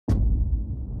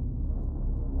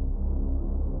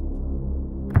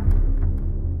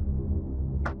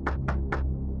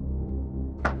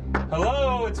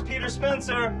it's Peter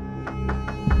Spencer.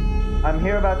 I'm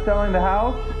here about selling the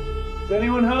house. Is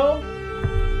anyone home?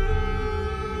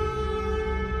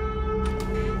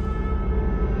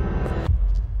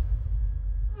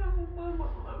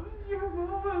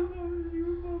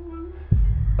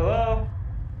 Hello?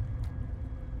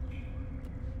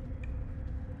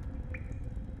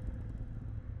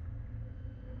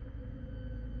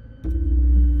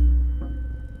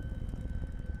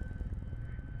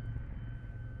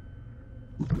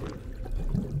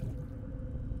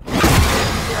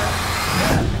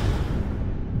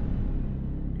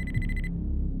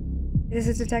 This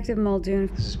is Detective Muldoon.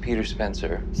 This is Peter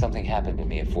Spencer. Something happened to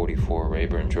me at 44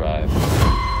 Rayburn Drive.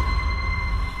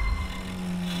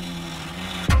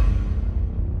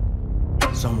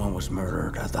 Someone was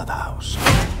murdered at that house.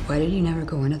 Why did you never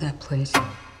go into that place?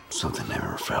 Something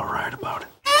never felt right about it.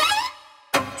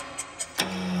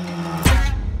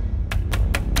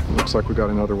 Looks like we got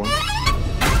another one.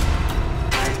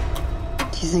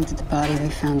 Do you think that the body we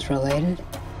found's related?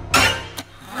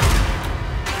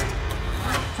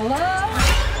 Hello?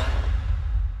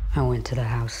 I went to the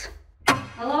house.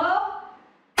 Hello?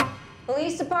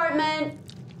 Police department.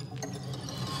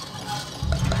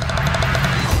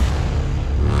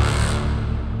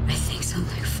 I think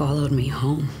something followed me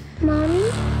home. Mommy,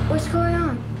 what's going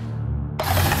on?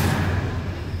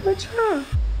 What's wrong?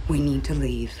 We need to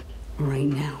leave right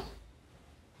now.